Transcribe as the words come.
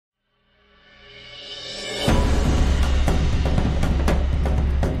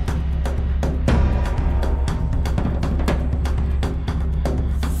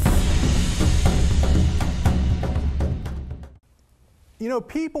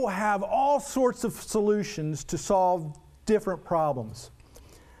people have all sorts of solutions to solve different problems.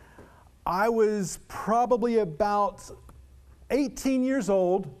 I was probably about 18 years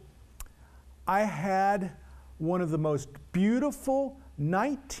old. I had one of the most beautiful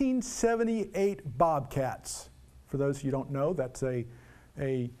 1978 Bobcats. For those of you who don't know, that's a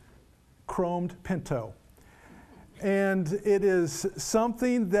chromed Pinto. And it is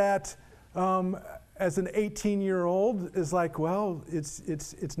something that, as an 18-year-old, is like, well,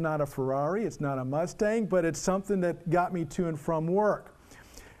 it's not a Ferrari, it's not a Mustang, but it's something that got me to and from work.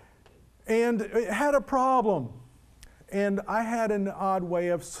 And it had a problem. And I had an odd way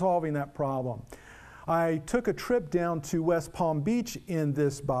of solving that problem. I took a trip down to West Palm Beach in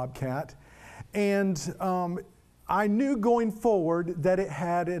this Bobcat, and I knew going forward that it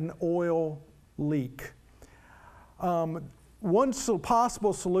had an oil leak. One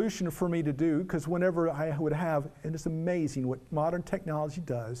possible solution for me to do, because whenever I would have, and it's amazing what modern technology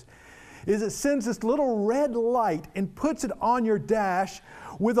does, is it sends this little red light and puts it on your dash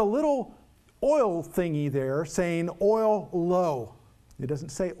with a little oil thingy there saying oil low. It doesn't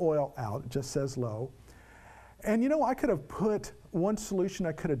say oil out, it just says low. And I could have put, one solution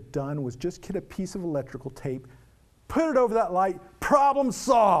I could have done was just get a piece of electrical tape, put it over that light, problem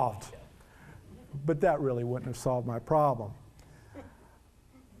solved. But that really wouldn't have solved my problem.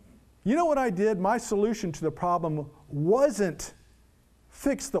 You know what I did? My solution to the problem wasn't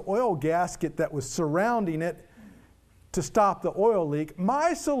fix the oil gasket that was surrounding it to stop the oil leak.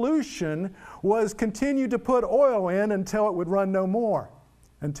 My solution was continue to put oil in until it would run no more.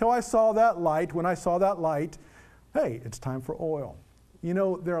 Until I saw that light. When I saw that light, hey, it's time for oil.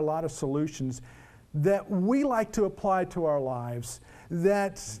 There are a lot of solutions that we like to apply to our lives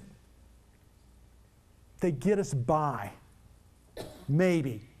that they get us by,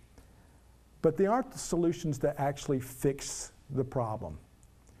 maybe. But they aren't the solutions that actually fix the problem.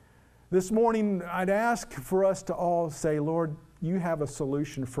 This morning, I'd ask for us to all say, Lord, you have a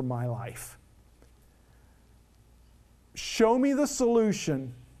solution for my life. Show me the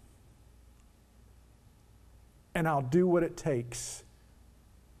solution, and I'll do what it takes.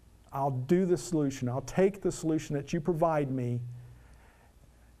 I'll do the solution. I'll take the solution that you provide me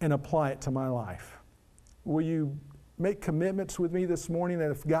and apply it to my life. Will you make commitments with me this morning that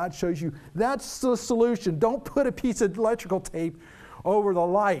if God shows you that's the solution, don't put a piece of electrical tape over the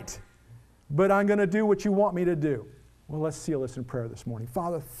light, but I'm going to do what you want me to do. Well, let's seal this in prayer this morning.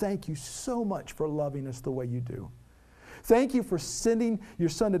 Father, thank you so much for loving us the way you do. Thank you for sending your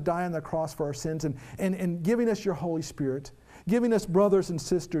Son to die on the cross for our sins and giving us your Holy Spirit, giving us brothers and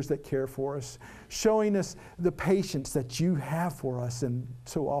sisters that care for us, showing us the patience that you have for us, and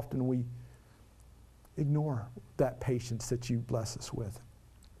so often we ignore that patience that you bless us with.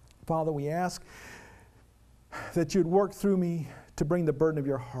 Father, we ask that you'd work through me to bring the burden of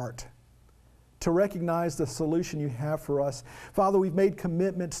your heart, to recognize the solution you have for us. Father, we've made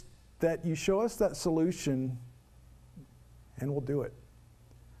commitments that you show us that solution, and we'll do it.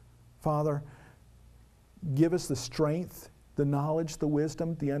 Father, give us the strength, the knowledge, the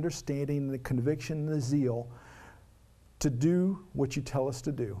wisdom, the understanding, the conviction, and the zeal to do what you tell us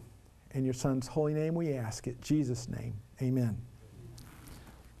to do. In your Son's holy name we ask it, Jesus' name, amen.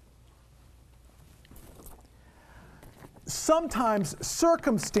 Sometimes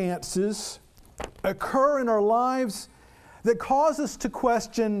circumstances occur in our lives that cause us to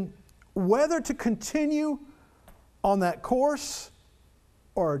question whether to continue on that course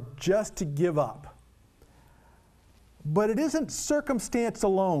or just to give up. But it isn't circumstance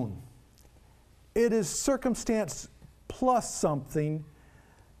alone. It is circumstance plus something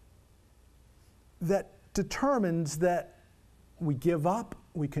that determines that we give up,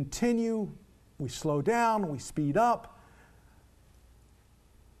 we continue, we slow down, we speed up.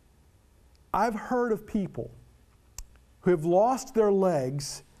 I've heard of people who have lost their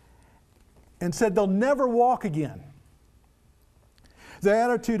legs and said they'll never walk again. The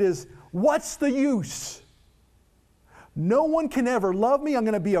attitude is, what's the use? No one can ever love me. I'm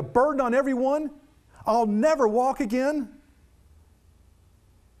going to be a burden on everyone. I'll never walk again.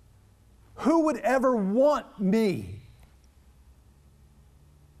 Who would ever want me?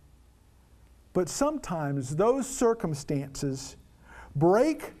 But sometimes those circumstances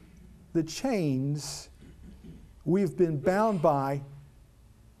break the chains we've been bound by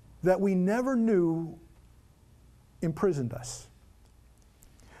that we never knew imprisoned us.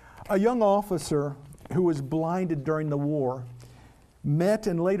 A young officer who was blinded during the war met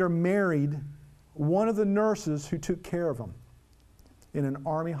and later married one of the nurses who took care of him in an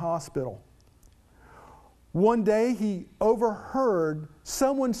army hospital. One day he overheard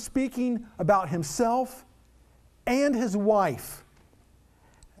someone speaking about himself and his wife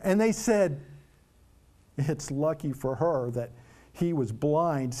And they said, it's lucky for her that he was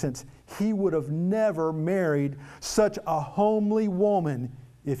blind, since he would have never married such a homely woman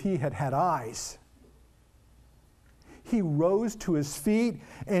if he had had eyes. He rose to his feet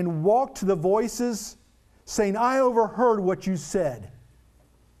and walked to the voices, saying, I overheard what you said.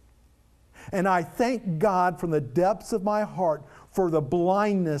 And I thank God from the depths of my heart for the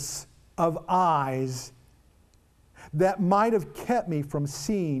blindness of eyes that might have kept me from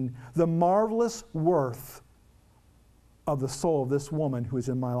seeing the marvelous worth of the soul of this woman who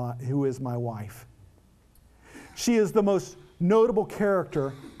is my wife. She is the most notable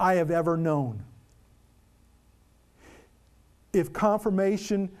character I have ever known. If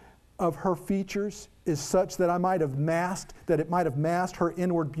confirmation of her features is such that it might have masked her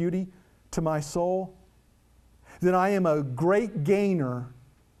inward beauty to my soul, then I am a great gainer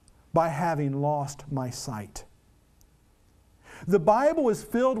by having lost my sight. The Bible is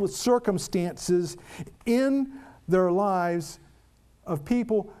filled with circumstances in their lives of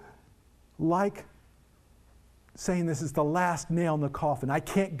people like saying, this is the last nail in the coffin, I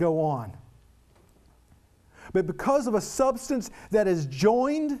can't go on. But because of a substance that is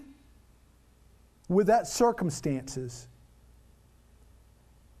joined with that circumstances,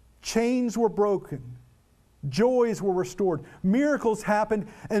 chains were broken, joys were restored, miracles happened,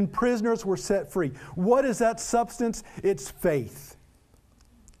 and prisoners were set free. What is that substance? It's faith.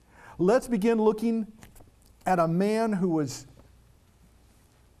 Let's begin looking at a man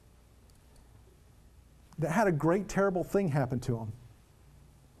that had a great, terrible thing happen to him.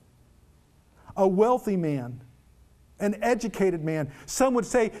 A wealthy man, an educated man. Some would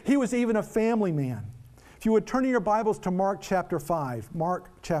say he was even a family man. If you would turn in your Bibles to Mark chapter 5.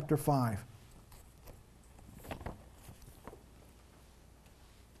 Mark chapter 5.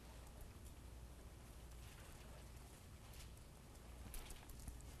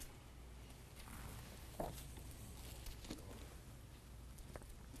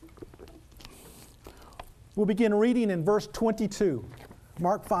 We'll begin reading in verse 22.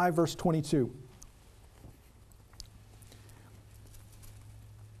 Mark 5, verse 22.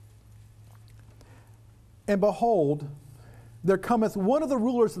 And behold, there cometh one of the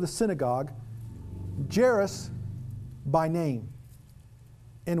rulers of the synagogue, Jairus by name.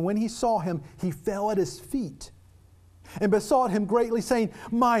 And when he saw him, he fell at his feet and besought him greatly, saying,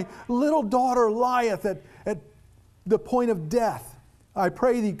 My little daughter lieth at the point of death. I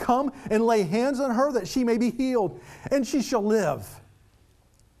pray thee, come and lay hands on her, that she may be healed, and she shall live.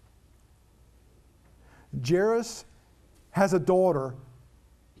 Jairus has a daughter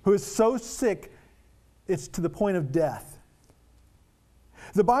who is so sick it's to the point of death.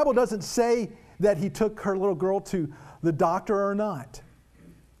 The Bible doesn't say that he took her little girl to the doctor or not.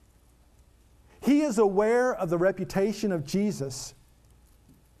 He is aware of the reputation of Jesus.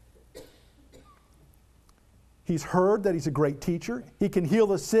 He's heard that he's a great teacher. He can heal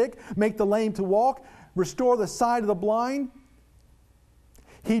the sick, make the lame to walk, restore the sight of the blind.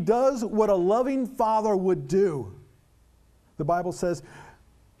 He does what a loving father would do. The Bible says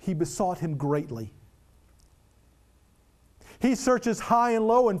he besought him greatly. He searches high and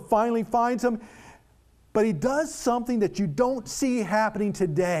low and finally finds him, but he does something that you don't see happening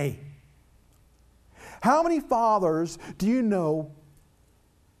today. How many fathers do you know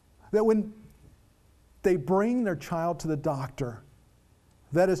that when they bring their child to the doctor,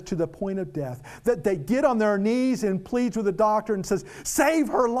 that is to the point of death, that they get on their knees and pleads with the doctor and says, save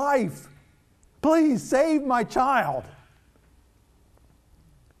her life. Please save my child.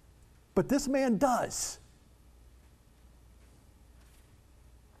 But this man does.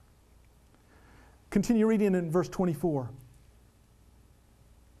 Continue reading in verse 24.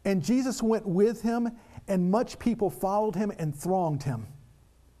 And Jesus went with him, and much people followed him and thronged him.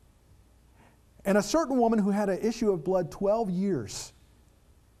 And a certain woman who had an issue of blood 12 years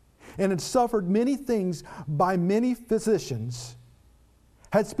and had suffered many things by many physicians,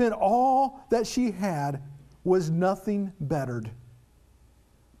 had spent all that she had, was nothing bettered,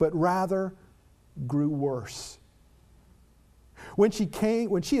 but rather grew worse. When she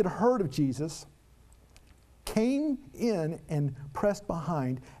had heard of Jesus, came in and pressed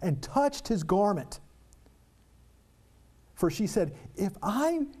behind and touched his garment. For she said, if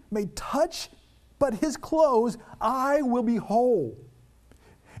I may touch but his clothes, I will be whole.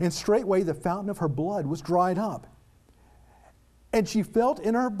 And straightway the fountain of her blood was dried up. And she felt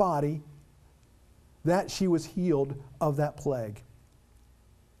in her body that she was healed of that plague.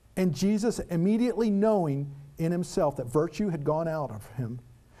 And Jesus, immediately knowing in himself that virtue had gone out of him,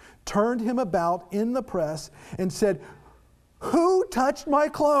 turned him about in the press and said, who touched my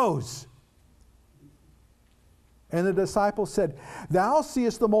clothes? And the disciples said, Thou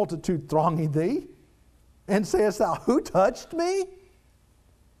seest the multitude thronging thee, and sayest thou, Who touched me?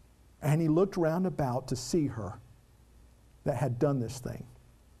 And he looked round about to see her that had done this thing.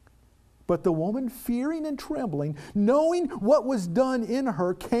 But the woman, fearing and trembling, knowing what was done in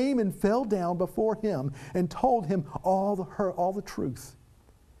her, came and fell down before him and told him all the truth.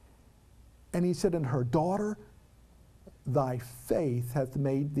 And he said unto her, Daughter, thy faith hath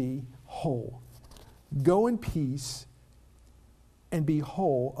made thee whole. Go in peace and be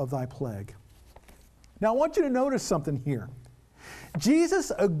whole of thy plague. Now I want you to notice something here.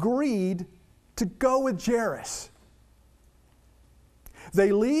 Jesus agreed to go with Jairus.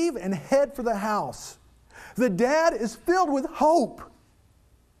 They leave and head for the house. The dad is filled with hope.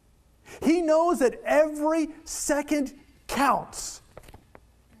 He knows that every second counts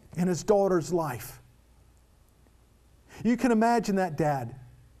in his daughter's life. You can imagine that dad.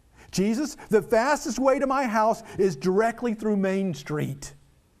 Jesus, the fastest way to my house is directly through Main Street.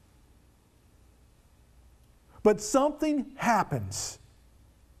 But something happens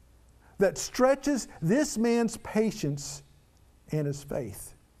that stretches this man's patience and his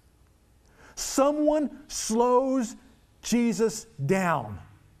faith. Someone slows Jesus down.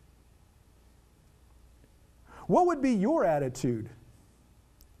 What would be your attitude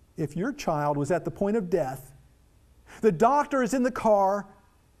if your child was at the point of death, the doctor is in the car,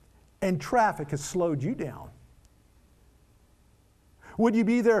 and traffic has slowed you down? Would you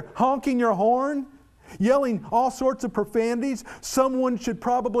be there honking your horn, yelling all sorts of profanities? Someone should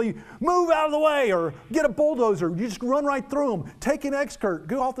probably move out of the way, or get a bulldozer. You just run right through them. Take an X-Kurt,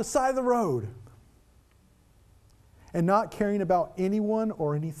 go off the side of the road. And not caring about anyone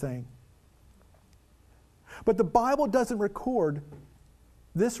or anything. But the Bible doesn't record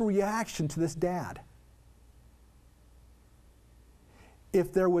this reaction to this dad.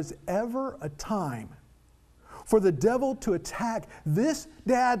 If there was ever a time for the devil to attack this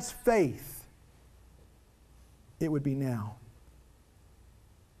dad's faith, it would be now.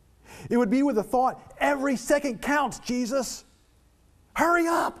 It would be with the thought, every second counts, Jesus. Hurry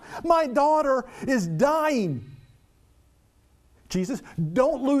up, my daughter is dying. Jesus,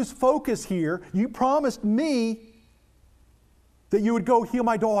 don't lose focus here. You promised me that you would go heal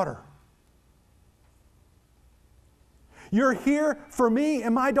my daughter. You're here for me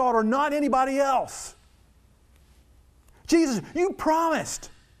and my daughter, not anybody else. Jesus, you promised.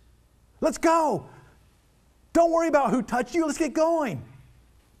 Let's go. Don't worry about who touched you. Let's get going.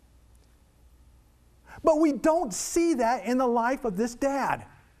 But we don't see that in the life of this dad.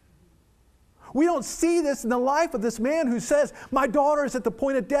 We don't see this in the life of this man who says, my daughter is at the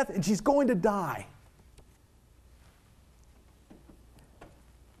point of death and she's going to die.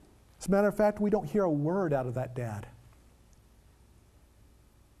 As a matter of fact, we don't hear a word out of that dad.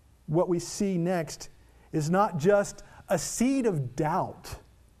 What we see next is not just a seed of doubt,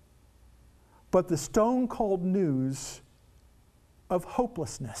 but the stone-cold news of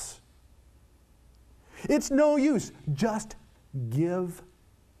hopelessness. It's no use. Just give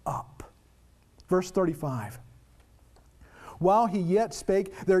up. Verse 35. While he yet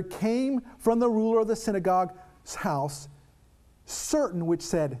spake, there came from the ruler of the synagogue's house certain which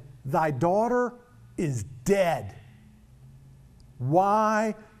said, Thy daughter is dead.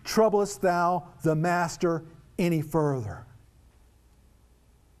 Why troublest thou the master any further?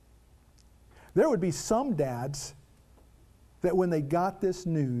 There would be some dads that when they got this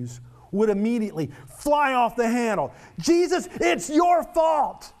news would immediately fly off the handle. Jesus, it's your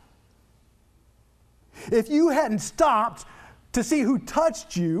fault. If you hadn't stopped to see who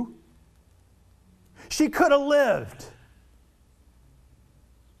touched you, she could have lived.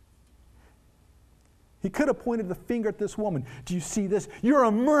 He could have pointed the finger at this woman. Do you see this? You're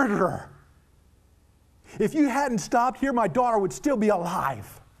a murderer. If you hadn't stopped here, my daughter would still be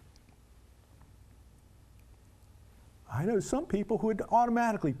alive. I know some people who would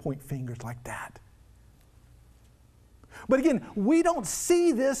automatically point fingers like that. But again, we don't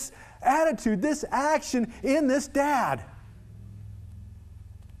see this attitude, this action in this dad.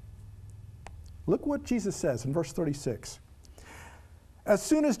 Look what Jesus says in verse 36. As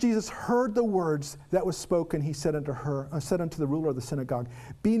soon as Jesus heard the words that was spoken, he said unto the ruler of the synagogue,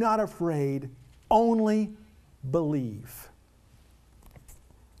 Be not afraid, only believe.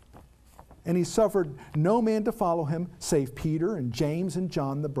 And he suffered no man to follow him, save Peter and James and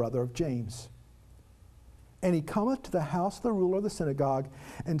John, the brother of James. And he cometh to the house of the ruler of the synagogue,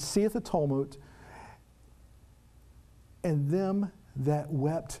 and seeth the tumult, and them that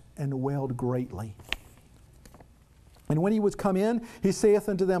wept and wailed greatly. And when he was come in, he saith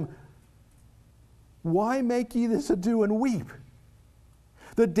unto them, Why make ye this ado and weep?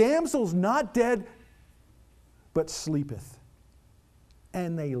 The damsel's not dead, but sleepeth.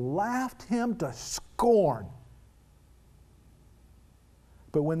 And they laughed him to scorn.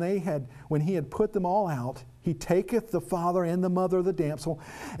 But when he had put them all out, he taketh the father and the mother of the damsel,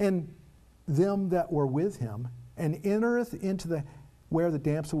 and them that were with him, and entereth into where the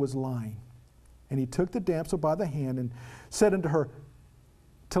damsel was lying. And he took the damsel by the hand, and said unto her,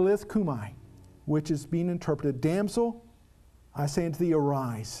 Talith cumi, which is being interpreted, Damsel, I say unto thee,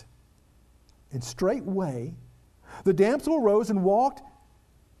 arise. And straightway the damsel arose and walked,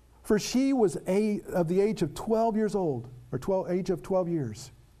 for she was of the age of 12 years old, or age of 12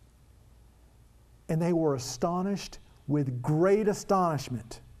 years. And they were astonished with great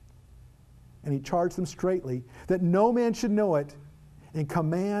astonishment. And he charged them straitly that no man should know it, and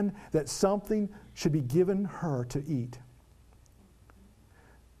command that something should be given her to eat.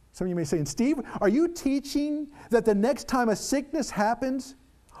 Some of you may say, and Steve, are you teaching that the next time a sickness happens,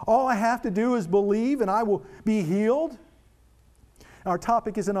 all I have to do is believe and I will be healed? Our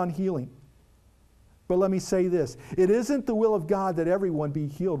topic isn't on healing. But let me say this. It isn't the will of God that everyone be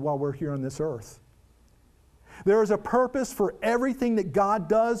healed while we're here on this earth. There is a purpose for everything that God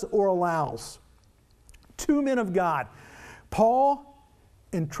does or allows. Two men of God, Paul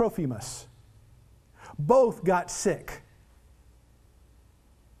and Trophimus, both got sick.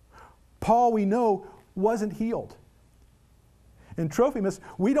 Paul, we know, wasn't healed. And Trophimus,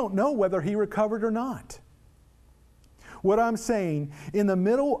 we don't know whether he recovered or not. What I'm saying, in the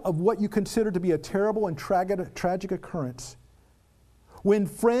middle of what you consider to be a terrible and tragic occurrence, when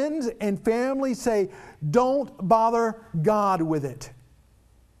friends and family say, don't bother God with it,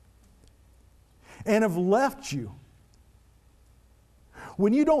 and have left you,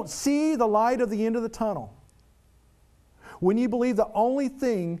 when you don't see the light of the end of the tunnel, when you believe the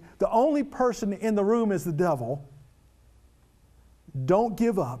only person in the room is the devil, don't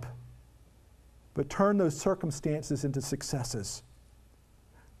give up, but turn those circumstances into successes.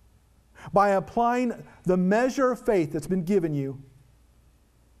 By applying the measure of faith that's been given you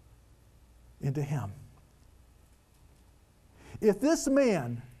into Him. If this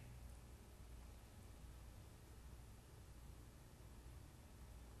man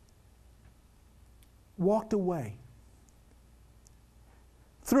walked away,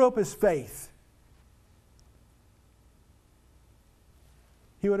 threw up his faith,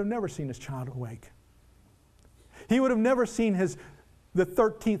 he would have never seen his child awake. He would have never seen the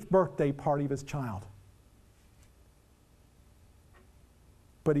 13th birthday party of his child.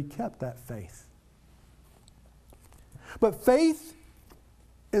 But he kept that faith. But faith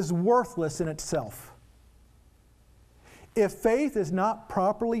is worthless in itself. If faith is not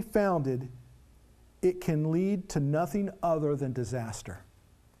properly founded, it can lead to nothing other than disaster.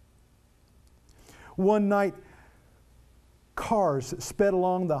 One night, cars sped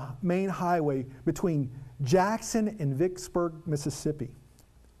along the main highway between Jackson and Vicksburg, Mississippi.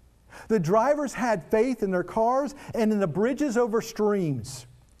 The drivers had faith in their cars and in the bridges over streams.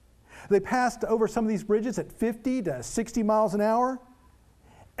 They passed over some of these bridges at 50 to 60 miles an hour.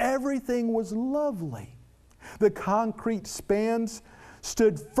 Everything was lovely. The concrete spans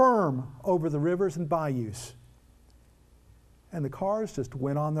stood firm over the rivers and bayous. And the cars just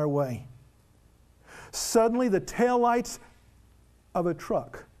went on their way. Suddenly, the taillights of a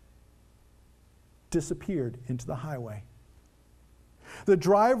truck disappeared into the highway. The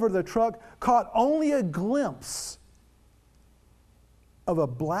driver of the truck caught only a glimpse of a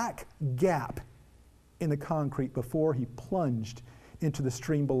black gap in the concrete before he plunged into the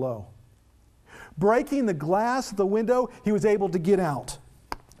stream below. Breaking the glass of the window, he was able to get out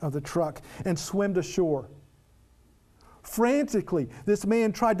of the truck and swim to shore. Frantically, this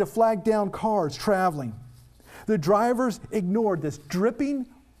man tried to flag down cars traveling. The drivers ignored this dripping,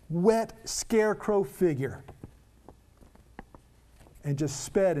 wet scarecrow figure and just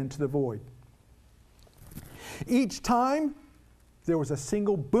sped into the void. Each time, there was a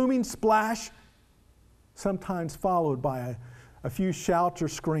single booming splash, sometimes followed by a few shouts or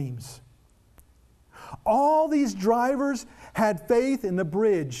screams. All these drivers had faith in the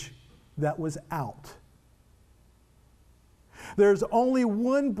bridge that was out. There's only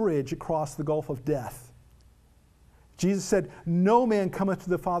one bridge across the gulf of death. Jesus said, "No man cometh to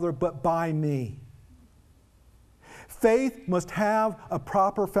the Father but by me." Faith must have a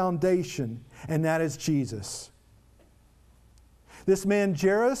proper foundation, and that is Jesus. This man,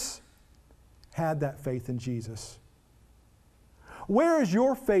 Jairus, had that faith in Jesus. Where is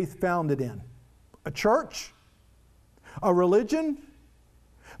your faith founded in? A church? A religion?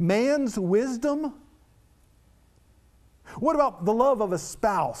 Man's wisdom? What about the love of a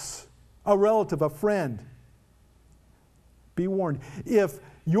spouse, a relative, a friend? Be warned, if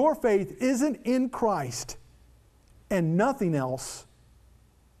your faith isn't in Christ, and nothing else,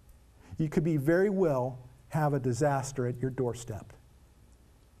 you could be very well have a disaster at your doorstep.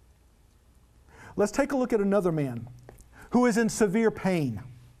 Let's take a look at another man who is in severe pain.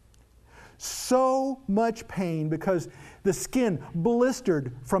 So much pain because the skin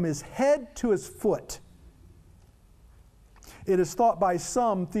blistered from his head to his foot. It is thought by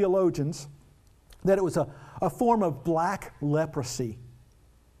some theologians that it was a form of black leprosy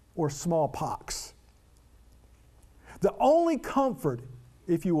or smallpox. The only comfort,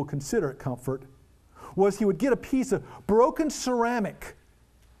 if you will consider it comfort, was he would get a piece of broken ceramic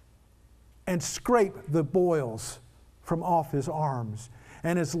and scrape the boils from off his arms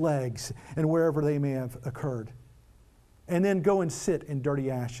and his legs and wherever they may have occurred, and then go and sit in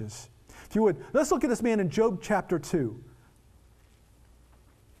dirty ashes. If you would, let's look at this man in Job chapter 2.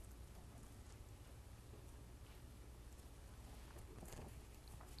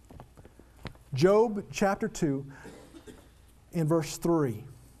 Job chapter 2 in verse 3.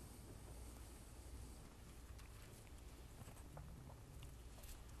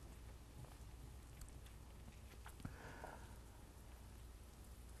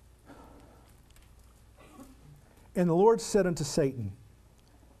 And the Lord said unto Satan,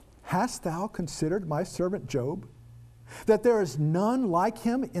 Hast thou considered my servant Job, that there is none like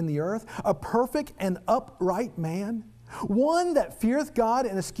him in the earth, a perfect and upright man, one that feareth God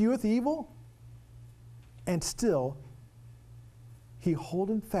and escheweth evil? And still he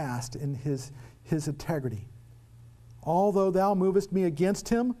holdeth fast in his integrity. Although thou movest me against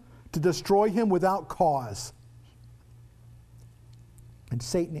him to destroy him without cause. And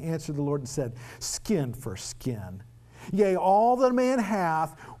Satan answered the Lord and said, Skin for skin. Yea, all that a man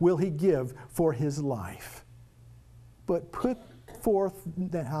hath will he give for his life. But put forth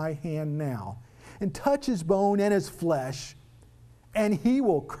thy hand now, and touch his bone and his flesh, and he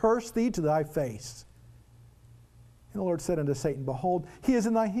will curse thee to thy face. And the Lord said unto Satan, Behold, he is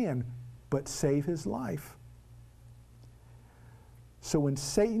in thy hand, but save his life. So went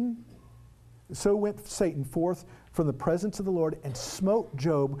Satan forth from the presence of the Lord and smote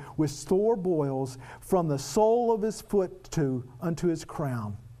Job with sore boils from the sole of his foot unto his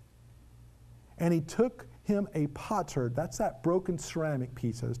crown. And he took him a potsherd, that's that broken ceramic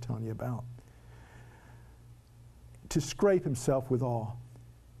piece I was telling you about, to scrape himself withal.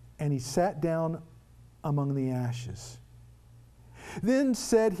 And he sat down among the ashes. Then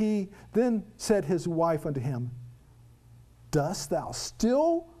said his wife unto him, Dost thou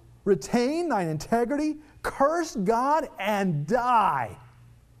still retain thine integrity? Curse God and die.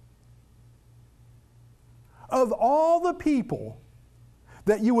 Of all the people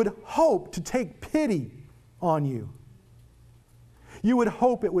that you would hope to take pity on you, you would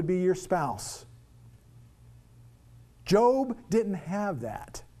hope it would be your spouse. Job didn't have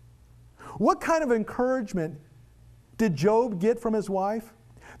that. What kind of encouragement did Job get from his wife?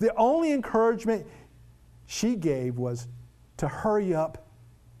 The only encouragement she gave was to hurry up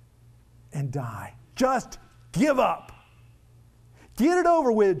and die. Just give up. Get it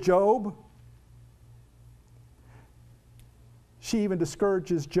over with, Job. She even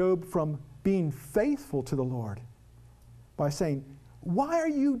discourages Job from being faithful to the Lord by saying, Why are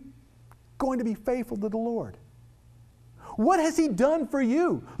you going to be faithful to the Lord? What has he done for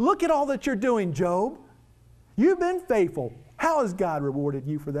you? Look at all that you're doing, Job. You've been faithful. How has God rewarded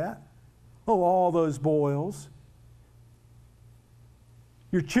you for that? Oh, all those boils.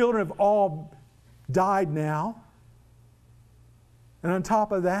 Your children have all died now. And on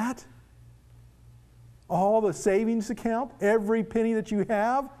top of that, all the savings account, every penny that you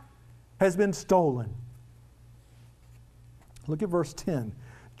have, has been stolen. Look at verse 10.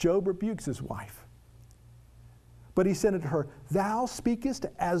 Job rebukes his wife. But he said unto her, Thou speakest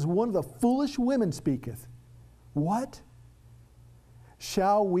as one of the foolish women speaketh. What?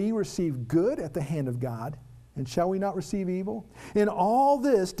 Shall we receive good at the hand of God, and shall we not receive evil? In all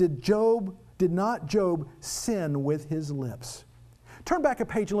this did not Job sin with his lips. Turn back a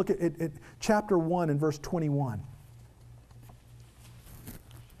page and look at chapter 1 and verse 21.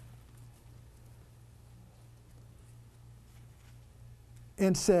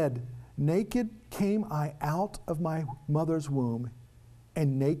 And said, Naked came I out of my mother's womb,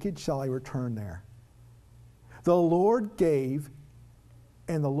 and naked shall I return there. The Lord gave,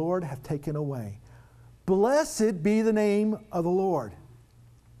 and the Lord hath taken away. Blessed be the name of the Lord.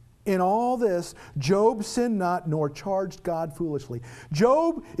 In all this, Job sinned not, nor charged God foolishly.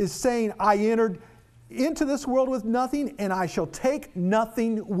 Job is saying, I entered into this world with nothing, and I shall take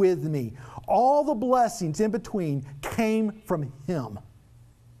nothing with me. All the blessings in between came from him.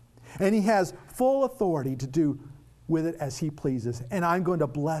 And he has full authority to do with it as he pleases. And I'm going to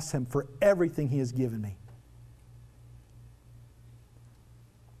bless him for everything he has given me.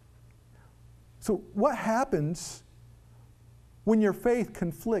 So what happens when your faith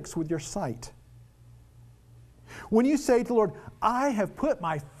conflicts with your sight? When you say to the Lord, I have put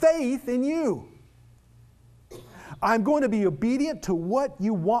my faith in you. I'm going to be obedient to what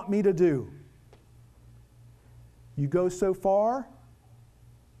you want me to do. You go so far,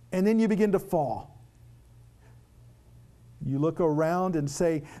 and then you begin to fall. You look around and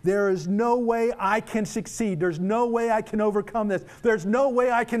say, there is no way I can succeed. There's no way I can overcome this. There's no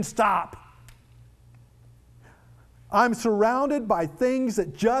way I can stop. I'm surrounded by things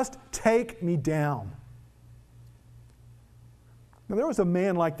that just take me down. Now, there was a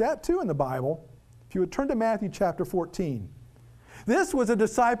man like that too in the Bible. If you would turn to Matthew chapter 14. This was a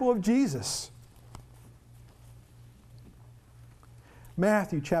disciple of Jesus.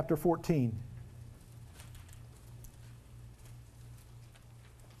 Matthew chapter 14.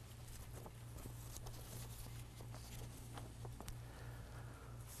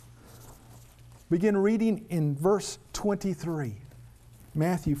 Begin reading in verse 23.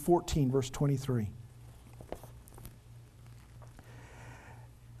 Matthew 14, verse 23.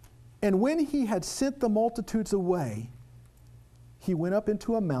 And when he had sent the multitudes away, he went up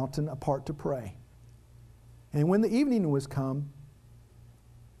into a mountain apart to pray. And when the evening was come,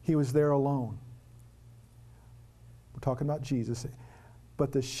 he was there alone. We're talking about Jesus.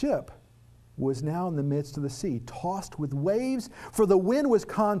 But the ship was now in the midst of the sea, tossed with waves, for the wind was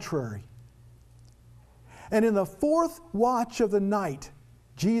contrary. And in the fourth watch of the night,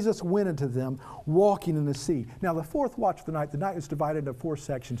 Jesus went into them, walking in the sea. Now, the fourth watch of the night was divided into 4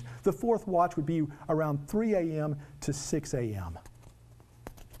 sections. The fourth watch would be around 3 a.m. to 6 a.m.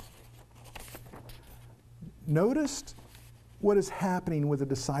 Notice what is happening with the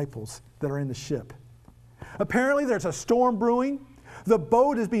disciples that are in the ship. Apparently, there's a storm brewing. The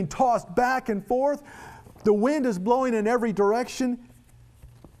boat is being tossed back and forth. The wind is blowing in every direction.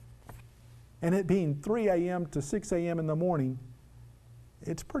 And it being 3 a.m. to 6 a.m. in the morning,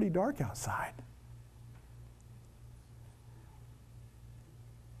 it's pretty dark outside.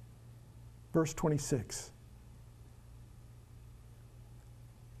 Verse 26.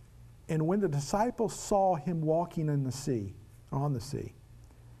 And when the disciples saw him walking in the sea, on the sea,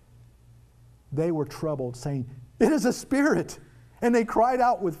 they were troubled, saying, "It is a spirit!" And they cried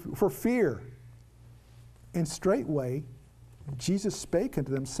out for fear. And straightway Jesus spake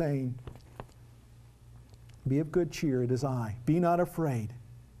unto them, saying, "Be of good cheer, it is I. Be not afraid."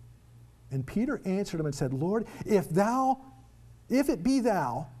 And Peter answered him and said, "Lord, if it be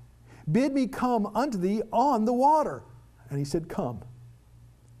thou, bid me come unto thee on the water." And he said, "Come."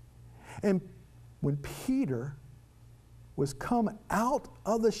 And when Peter was come out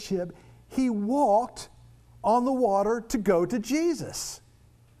of the ship, he walked on the water to go to Jesus.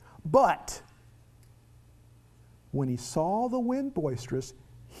 But when he saw the wind boisterous,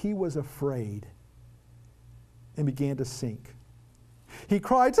 he was afraid and began to sink. He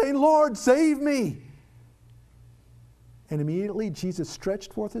cried, saying, "Lord, save me." And immediately Jesus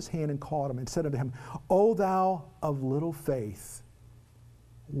stretched forth his hand and caught him and said unto him, "O thou of little faith,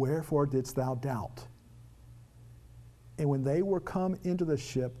 wherefore didst thou doubt?" And when they were come into the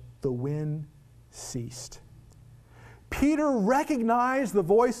ship, the wind ceased. Peter recognized the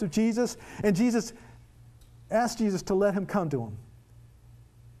voice of Jesus, and Jesus asked Jesus to let him come to him.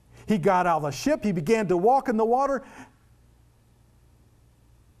 He got out of the ship, he began to walk in the water,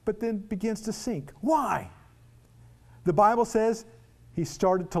 but then begins to sink. Why? The Bible says he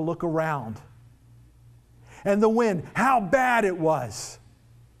started to look around. And the wind, how bad it was.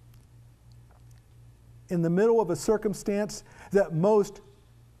 In the middle of a circumstance that most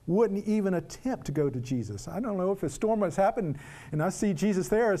wouldn't even attempt to go to Jesus. I don't know if a storm has happened and I see Jesus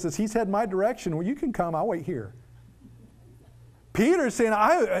there. It says, he's heading my direction. Well, you can come. I'll wait here. Peter's saying,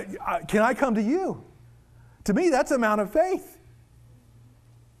 can I come to you? To me, that's an amount of faith.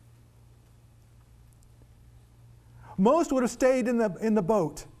 Most would have stayed in the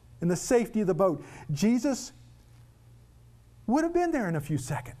boat, in the safety of the boat. Jesus would have been there in a few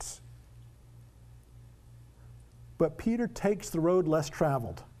seconds. But Peter takes the road less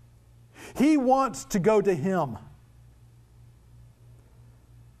traveled. He wants to go to him.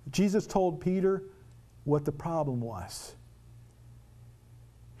 Jesus told Peter what the problem was.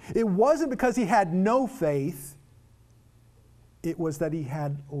 It wasn't because he had no faith. It was that he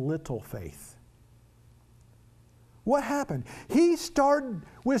had little faith. What happened? He started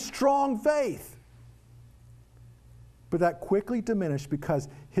with strong faith. But that quickly diminished because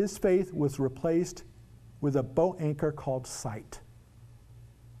his faith was replaced with a boat anchor called sight.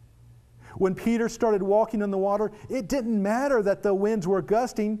 When Peter started walking in the water, it didn't matter that the winds were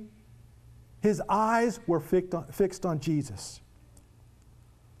gusting. His eyes were fixed on Jesus.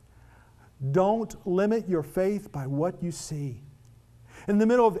 Don't limit your faith by what you see. In the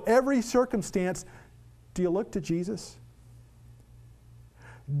middle of every circumstance, do you look to Jesus?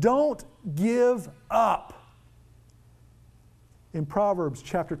 Don't give up. In Proverbs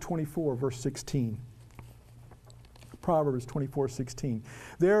chapter 24, verse 16. Proverbs 24:16.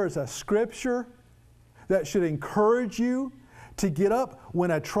 There is a scripture that should encourage you to get up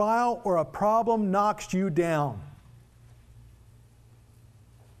when a trial or a problem knocks you down.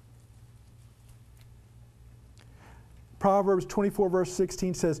 Proverbs 24, verse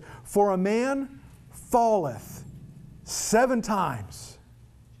 16 says, "For a man falleth 7 times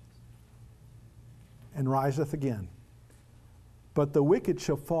and riseth again, but the wicked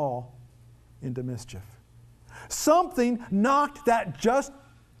shall fall into mischief." Something knocked that just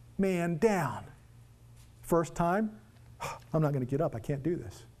man down. First time, I'm not going to get up. I can't do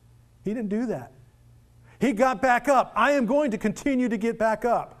this. He didn't do that. He got back up. I am going to continue to get back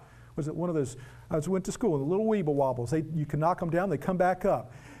up. Was it one of those? I went to school, the little weeble wobbles. You can knock them down, they come back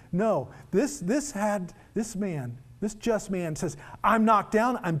up. No, this just man says, I'm knocked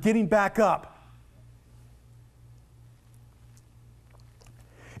down, I'm getting back up.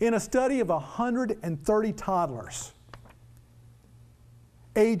 In a study of 130 toddlers,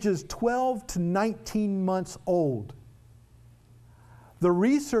 ages 12 to 19 months old, the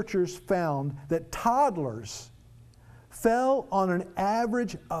researchers found that toddlers fell on an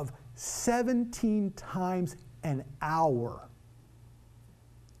average of 17 times an hour.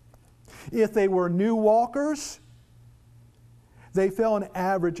 If they were new walkers, they fell an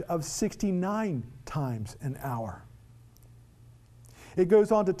average of 69 times an hour. It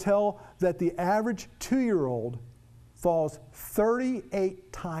goes on to tell that the average 2-year-old falls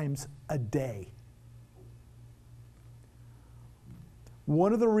 38 times a day.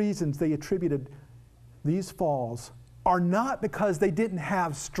 One of the reasons they attributed these falls are not because they didn't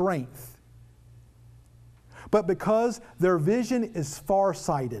have strength, but because their vision is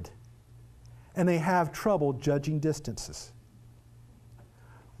farsighted and they have trouble judging distances.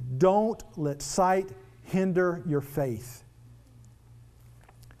 Don't let sight hinder your faith.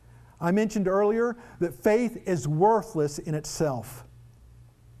 I mentioned earlier that faith is worthless in itself.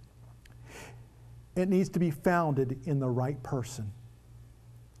 It needs to be founded in the right person.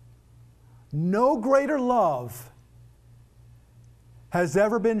 No greater love has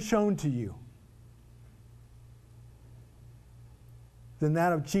ever been shown to you than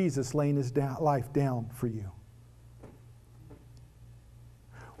that of Jesus laying his life down for you.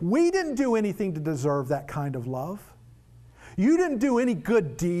 We didn't do anything to deserve that kind of love. You didn't do any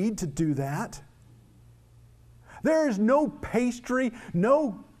good deed to do that. There is no pastry,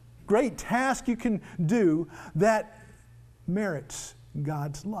 no great task you can do that merits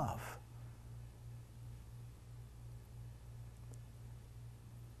God's love.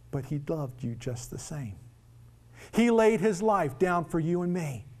 But he loved you just the same. He laid his life down for you and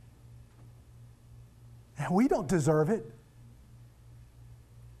me. And we don't deserve it.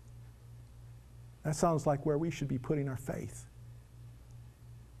 That sounds like where we should be putting our faith.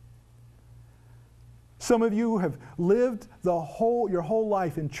 Some of you have lived your whole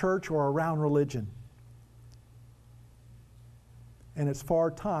life in church or around religion. And it's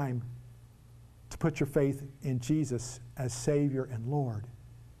far time to put your faith in Jesus as Savior and Lord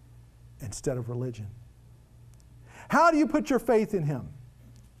instead of religion. How do you put your faith in him?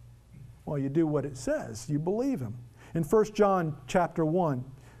 Well, you do what it says. You believe him. In 1 John chapter 1,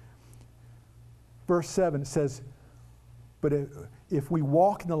 verse 7, it says, "But if we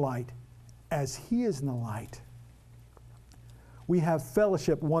walk in the light as he is in the light, we have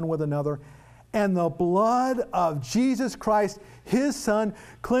fellowship one with another, and the blood of Jesus Christ, his Son,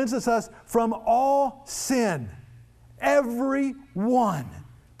 cleanses us from all sin." Every one.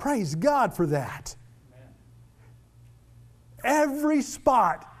 Praise God for that. Amen. Every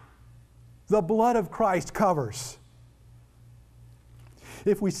spot the blood of Christ covers.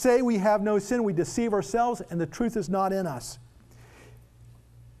 If we say we have no sin, we deceive ourselves and the truth is not in us.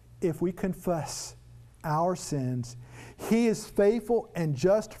 If we confess our sins, he is faithful and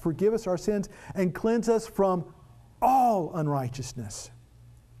just to forgive us our sins and cleanse us from all unrighteousness.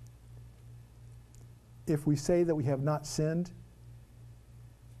 If we say that we have not sinned,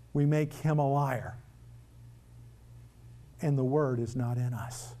 we make him a liar, and the word is not in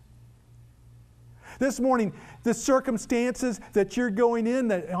us. This morning, the circumstances that you're going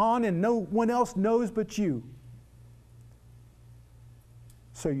on and no one else knows but you.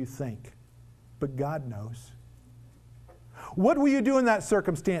 So you think, but God knows. What will you do in that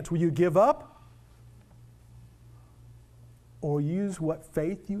circumstance? Will you give up? Or use what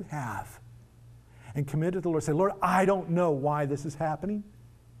faith you have and commit to the Lord? Say, Lord, I don't know why this is happening.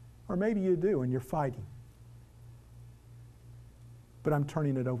 Or maybe you do and you're fighting. But I'm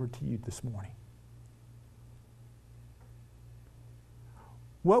turning it over to you this morning.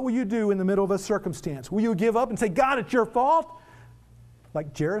 What will you do in the middle of a circumstance? Will you give up and say, God, it's your fault?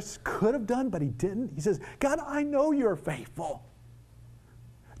 Like Jairus could have done, but he didn't. He says, God, I know you're faithful.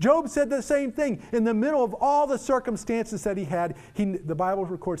 Job said the same thing. In the middle of all the circumstances that he had, the Bible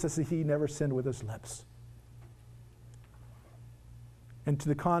records that he never sinned with his lips. And to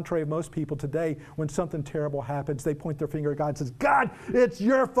the contrary of most people today, when something terrible happens, they point their finger at God and says, God, it's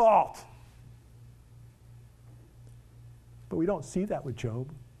your fault. But we don't see that with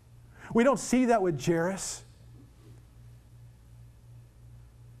Job. We don't see that with Jairus.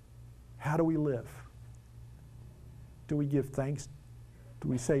 How do we live? Do we give thanks? Do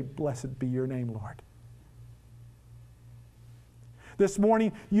we say, blessed be your name, Lord? This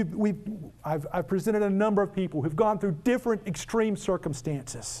morning, I've presented a number of people who've gone through different extreme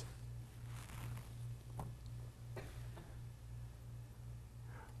circumstances.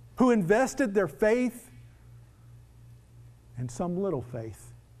 Who invested their faith and some little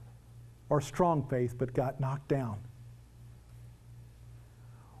faith or strong faith but got knocked down.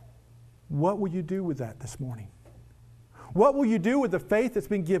 What will you do with that this morning? What will you do with the faith that's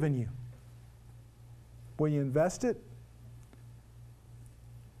been given you? Will you invest it?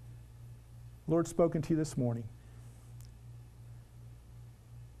 Lord's spoken to you this morning.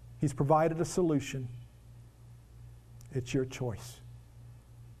 He's provided a solution. It's your choice.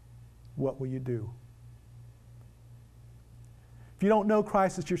 What will you do? If you don't know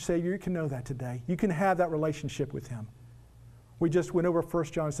Christ as your Savior, you can know that today. You can have that relationship with Him. We just went over 1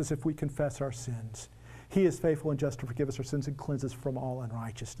 John. It says, if we confess our sins, He is faithful and just to forgive us our sins and cleanse us from all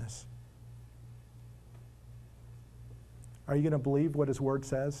unrighteousness. Are you going to believe what His Word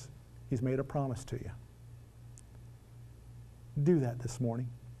says? He's made a promise to you. Do that this morning.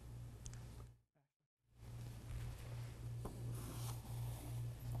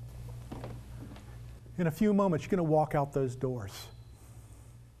 In a few moments, you're going to walk out those doors.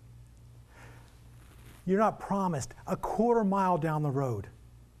 You're not promised a quarter mile down the road.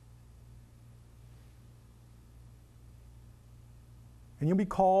 And you'll be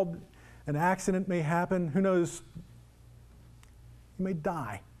called, an accident may happen, who knows, you may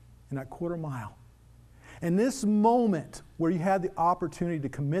die in that quarter mile. And this moment where you had the opportunity to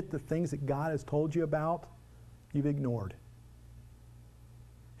commit the things that God has told you about, you've ignored.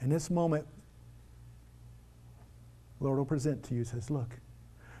 In this moment, the Lord will present to you, says, look,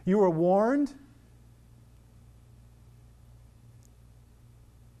 you were warned,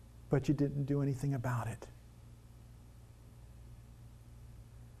 but you didn't do anything about it.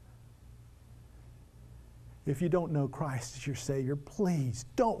 If you don't know Christ as your Savior, please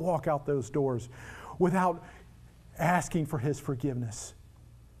don't walk out those doors without asking for His forgiveness.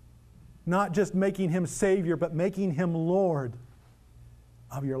 Not just making Him Savior, but making Him Lord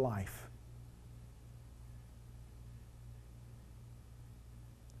of your life.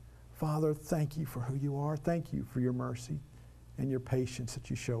 Father, thank you for who you are. Thank you for your mercy and your patience that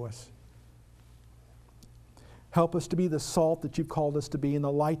you show us. Help us to be the salt that you've called us to be and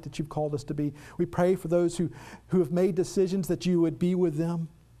the light that you've called us to be. We pray for those who have made decisions that you would be with them.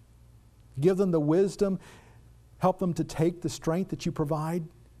 Give them the wisdom. Help them to take the strength that you provide.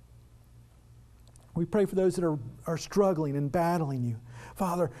 We pray for those that are struggling and battling you.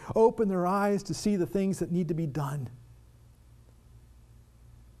 Father, open their eyes to see the things that need to be done.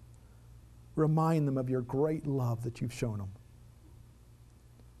 Remind them of your great love that you've shown them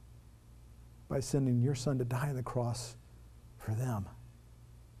by sending your Son to die on the cross for them.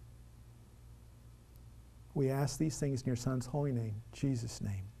 We ask these things in your Son's holy name, Jesus'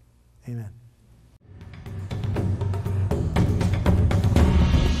 name. Amen.